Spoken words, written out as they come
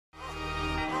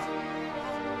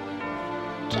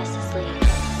Justice League,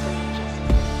 Justice League, Justice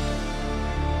League.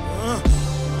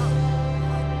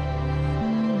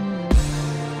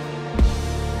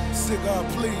 Say God,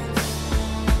 please.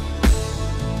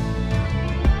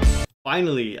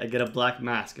 Finally, I get a black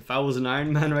mask. If I was an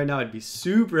Iron Man right now, I'd be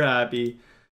super happy.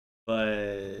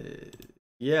 But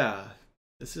yeah,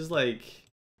 this is like...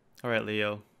 Alright,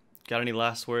 Leo. Got any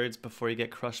last words before you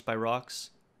get crushed by rocks?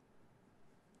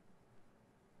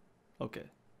 Okay.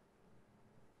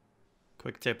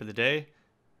 Quick tip of the day.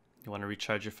 You want to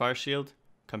recharge your fire shield?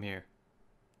 Come here.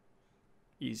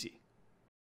 Easy.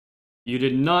 You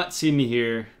did not see me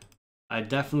here. I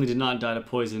definitely did not die to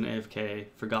poison AFK.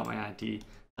 Forgot my anti.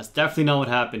 That's definitely not what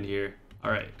happened here.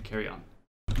 Alright, carry on.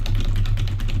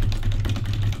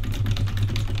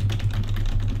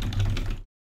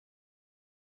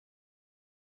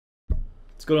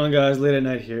 What's going on, guys? Late at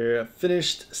night here. I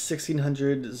finished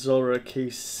 1600 Zora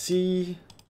KC.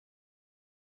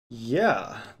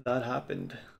 Yeah, that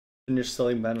happened. Finished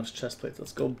selling Manos chest plates.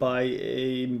 Let's go buy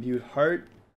a mute heart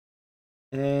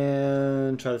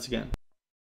and try this again.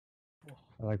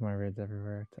 I like my raids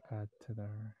everywhere to add to the...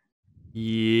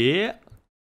 Yeah.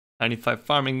 95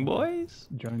 farming boys.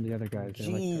 Join the other guys. They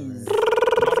like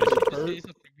the raids.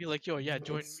 Be like, yo, yeah,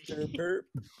 join me.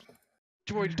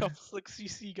 Join Tough Slick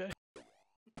CC guy.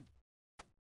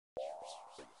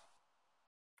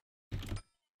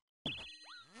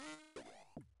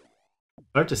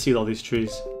 Hard to see all these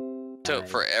trees. Took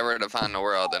forever to find the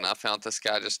world, and I found this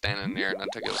guy just standing there, and I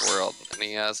took his world, and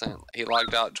he hasn't. He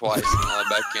logged out twice and let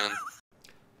back in.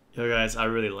 Yo guys, I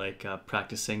really like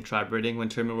practicing tribe raiding when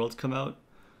tournament worlds come out.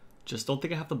 Just don't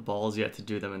think I have the balls yet to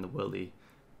do them in the Willy.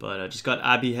 But I just got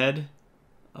Abbey Head.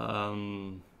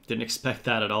 Didn't expect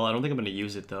that at all. I don't think I'm going to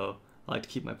use it though. I like to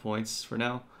keep my points for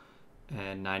now.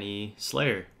 And 90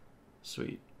 Slayer.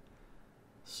 Sweet.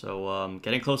 So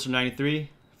getting closer to 93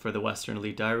 for the Western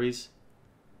Elite Diaries.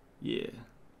 Yeah.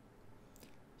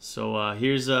 So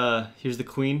here's the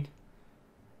Queen.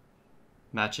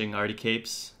 Matching Artie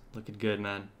capes. Looking good,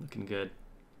 man. Looking good.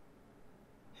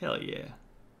 Hell yeah.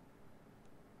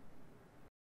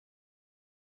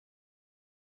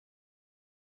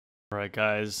 Alright,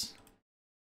 guys.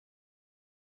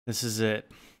 This is it.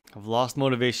 I've lost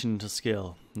motivation to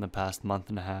skill in the past month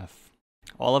and a half.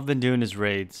 All I've been doing is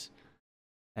raids.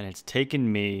 And it's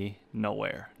taken me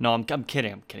nowhere. No, I'm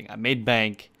kidding. I'm kidding. I made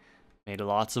bank. Made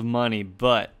lots of money,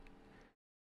 but...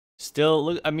 Still,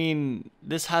 look, I mean,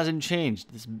 this hasn't changed.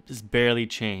 This barely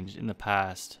changed in the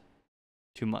past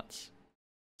 2 months.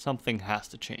 Something has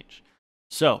to change.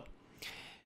 So,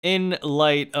 in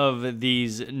light of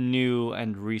these new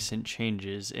and recent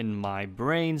changes in my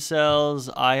brain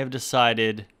cells, I have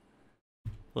decided,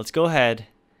 let's go ahead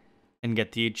and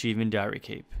get the Achievement Diary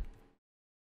Cape.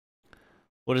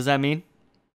 What does that mean?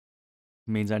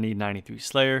 It means I need 93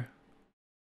 Slayer.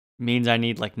 Means I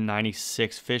need like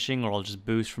 96 fishing, or I'll just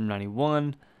boost from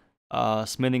 91.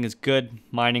 Smithing is good.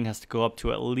 Mining has to go up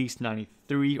to at least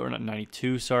 93, or not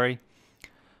 92, sorry.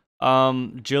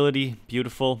 Agility,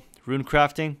 beautiful. Rune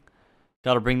crafting,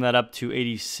 gotta bring that up to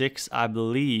 86, I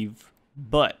believe.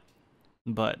 But,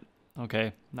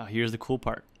 okay, now here's the cool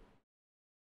part.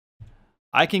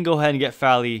 I can go ahead and get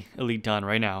Fally Elite done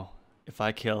right now if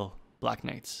I kill Black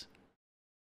Knights.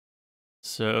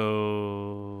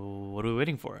 So, what are we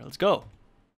waiting for? Let's go.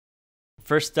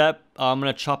 First step, I'm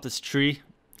going to chop this tree.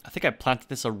 I think I planted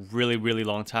this a really, really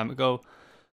long time ago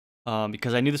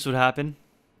because I knew this would happen.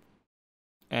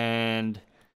 And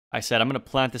I said, I'm going to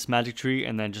plant this magic tree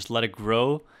and then just let it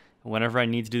grow. And whenever I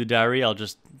need to do the diary, I'll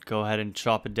just go ahead and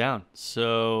chop it down.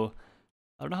 So,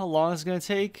 I don't know how long it's going to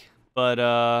take, but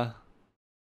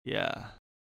yeah.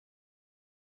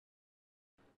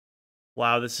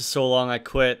 Wow, this is so long, I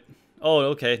quit. Oh,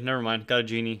 okay, never mind. Got a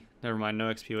genie. Never mind,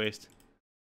 no XP waste.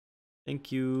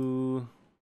 Thank you.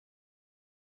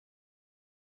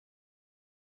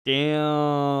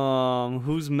 Damn,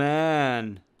 who's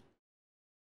man?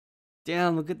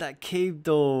 Damn, look at that cave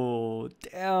though.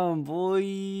 Damn,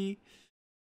 boy.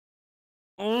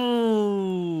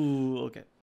 Oh, okay.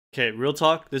 Okay, real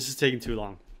talk. This is taking too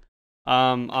long.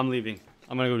 I'm leaving.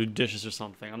 I'm gonna go do dishes or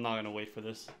something. I'm not gonna wait for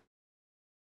this.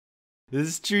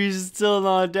 This tree's still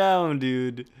not down,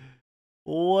 dude.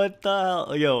 What the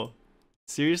hell? Yo,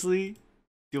 seriously?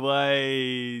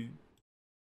 I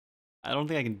don't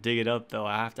think I can dig it up, though.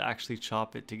 I have to actually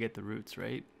chop it to get the roots,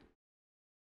 right?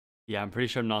 Yeah, I'm pretty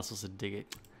sure I'm not supposed to dig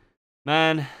it.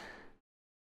 Man,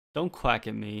 don't quack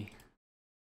at me.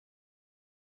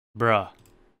 Bruh.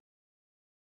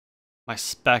 My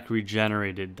spec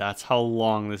regenerated. That's how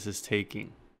long this is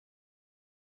taking.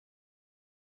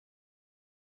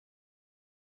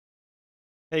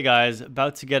 Hey guys,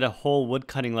 about to get a whole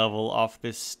woodcutting level off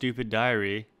this stupid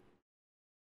diary.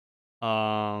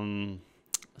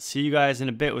 See you guys in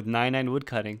a bit with 99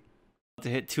 woodcutting. To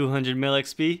hit 200 mil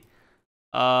XP.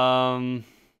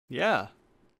 Yeah.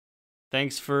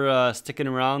 Thanks for sticking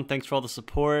around. Thanks for all the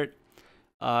support.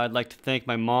 I'd like to thank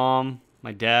my mom,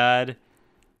 my dad,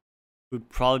 who'd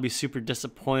probably be super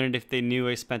disappointed if they knew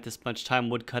I spent this much time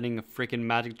woodcutting a freaking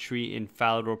magic tree in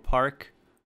Falador Park.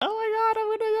 Oh my god, I'm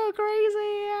gonna go crazy!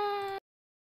 Yeah.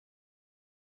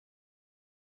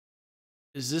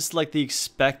 Is this like the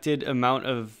expected amount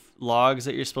of logs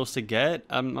that you're supposed to get?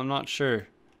 I'm not sure.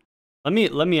 Let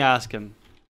me ask him.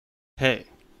 Hey.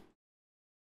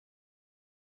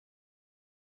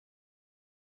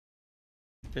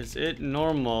 Is it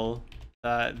normal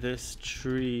that this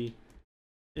tree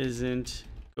isn't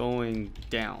going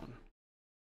down?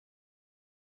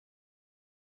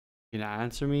 You gonna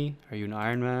answer me? Are you an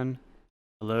Iron Man?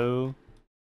 Hello?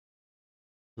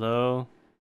 Hello?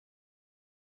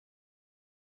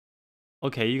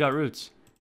 Okay, you got roots.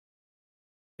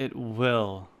 It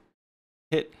will.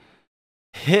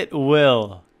 Hit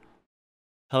will.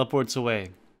 Teleports away.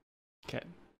 Okay.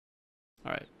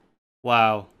 Alright.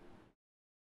 Wow.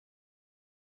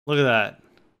 Look at that.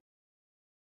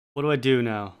 What do I do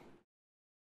now?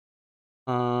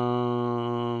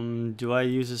 Do I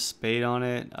use a spade on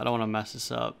it? I don't want to mess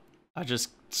this up. I just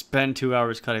spent 2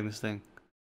 hours cutting this thing.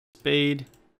 Spade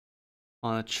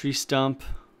on a tree stump.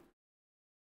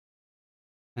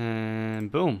 And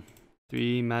boom.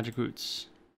 3 magic roots.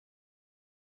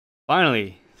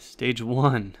 Finally, stage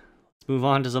 1. Let's move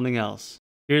on to something else.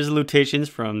 Here's the lutations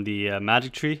from the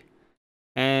magic tree.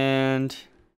 And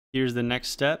here's the next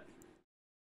step.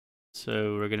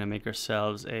 So we're gonna make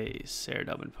ourselves a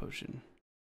Saradomin potion.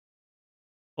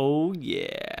 Oh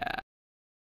yeah.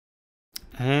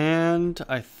 And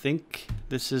I think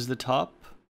this is the top.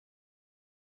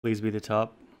 Please be the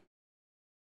top.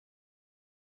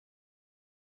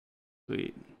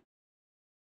 Sweet.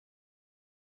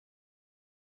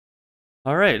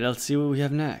 Alright, let's see what we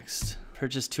have next.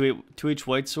 Purchase 2H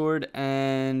white sword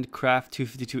and craft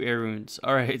 252 air runes.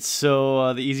 Alright,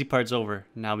 so the easy part's over.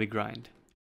 Now we grind.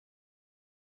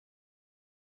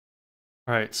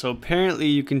 Alright, so apparently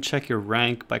you can check your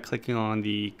rank by clicking on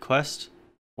the quest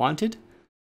wanted.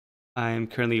 I'm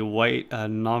currently a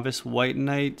novice white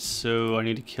knight, so I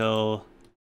need to kill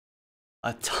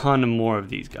a ton more of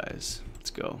these guys.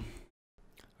 Let's go.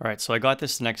 Alright, so I got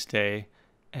this next day,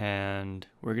 and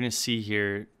we're gonna see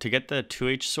here, to get the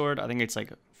 2H sword, I think it's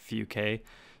like a few K.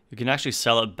 You can actually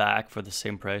sell it back for the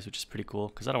same price, which is pretty cool,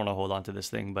 because I don't want to hold on to this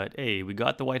thing, but hey, we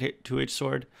got the white 2H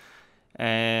sword.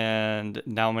 And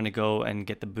now I'm gonna go and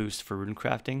get the boost for rune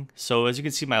crafting. So as you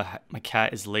can see, my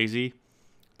cat is lazy.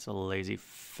 It's a lazy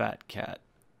fat cat.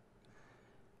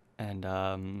 And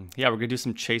yeah, we're gonna do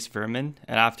some chase vermin,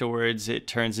 and afterwards it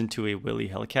turns into a willy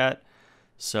hellcat.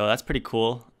 So that's pretty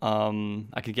cool.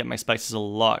 I can get my spices a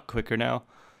lot quicker now.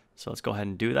 So let's go ahead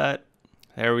and do that.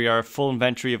 There we are, full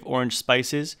inventory of orange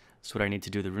spices. That's what I need to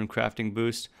do the rune crafting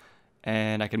boost.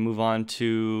 And I can move on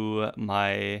to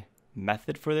my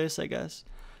method for this, I guess.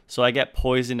 So I get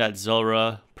poisoned at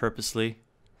Zulrah purposely,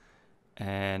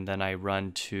 and then I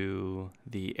run to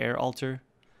the air altar.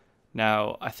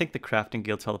 Now I think the crafting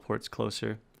guild teleports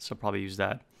closer, so I'll probably use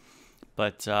that.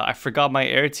 But I forgot my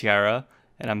air tiara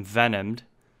and I'm venomed,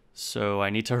 so I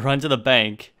need to run to the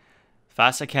bank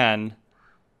fast I can,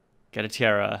 get a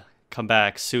tiara, come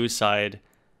back, suicide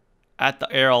at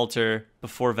the air altar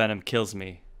before venom kills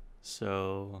me.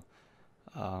 So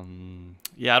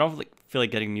yeah, I don't feel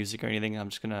like getting music or anything. I'm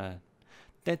just gonna.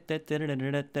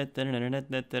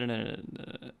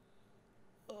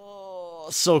 Oh,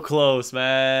 so close,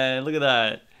 man. Look at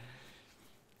that.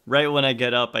 Right when I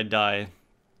get up, I die.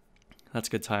 That's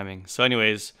good timing. So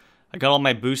anyways, I got all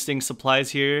my boosting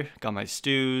supplies here. Got my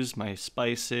stews, my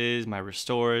spices, my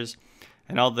restores,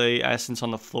 and all the essence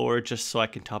on the floor just so I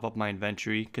can top up my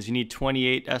inventory. Because you need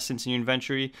 28 essence in your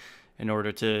inventory in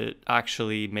order to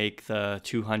actually make the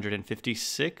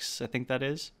 256, I think that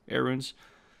is, air runes.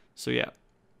 So yeah,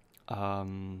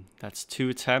 that's 2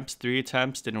 attempts, 3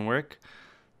 attempts, didn't work.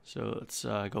 So let's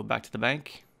go back to the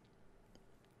bank,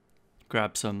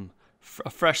 grab a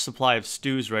fresh supply of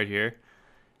stews right here,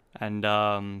 and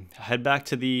head back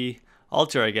to the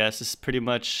altar, I guess. This is pretty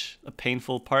much a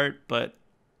painful part, but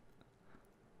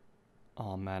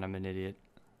oh man, I'm an idiot.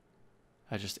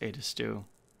 I just ate a stew.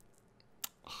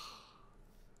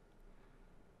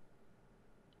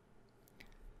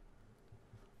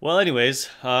 Well, anyways,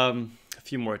 a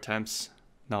few more attempts,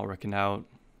 not working out,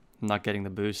 not getting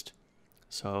the boost.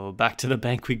 So back to the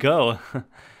bank we go.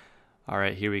 All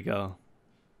right, here we go.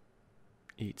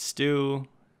 Eat stew.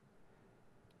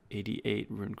 88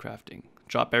 rune crafting.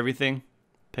 Drop everything.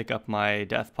 Pick up my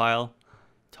death pile.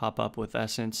 Top up with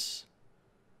essence.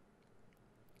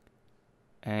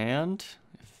 And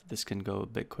if this can go a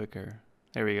bit quicker.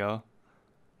 There we go.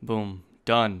 Boom.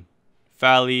 Done.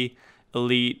 Valley,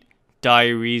 Elite,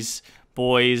 Diaries,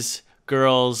 boys,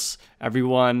 girls,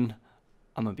 everyone.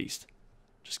 I'm a beast.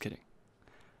 Just kidding.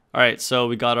 Alright, so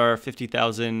we got our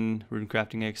 50,000 rune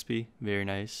crafting XP. Very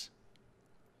nice.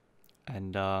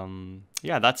 And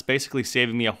yeah, that's basically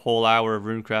saving me a whole hour of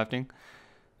rune crafting.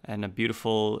 And a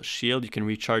beautiful shield. You can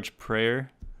recharge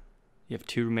prayer. You have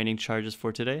 2 remaining charges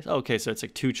for today. Okay, so it's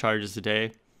like 2 charges a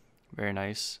day. Very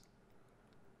nice.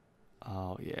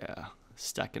 Oh yeah,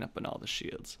 stacking up on all the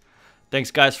shields.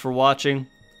 Thanks guys for watching.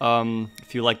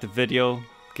 If you liked the video,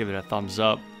 give it a thumbs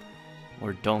up.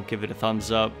 Or don't give it a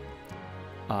thumbs up.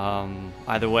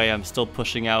 Either way, I'm still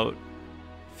pushing out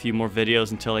a few more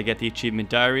videos until I get the achievement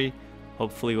diary.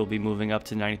 Hopefully we'll be moving up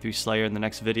to 93 Slayer in the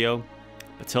next video.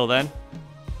 But till then,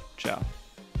 ciao.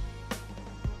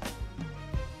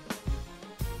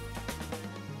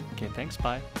 Okay, thanks,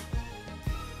 bye.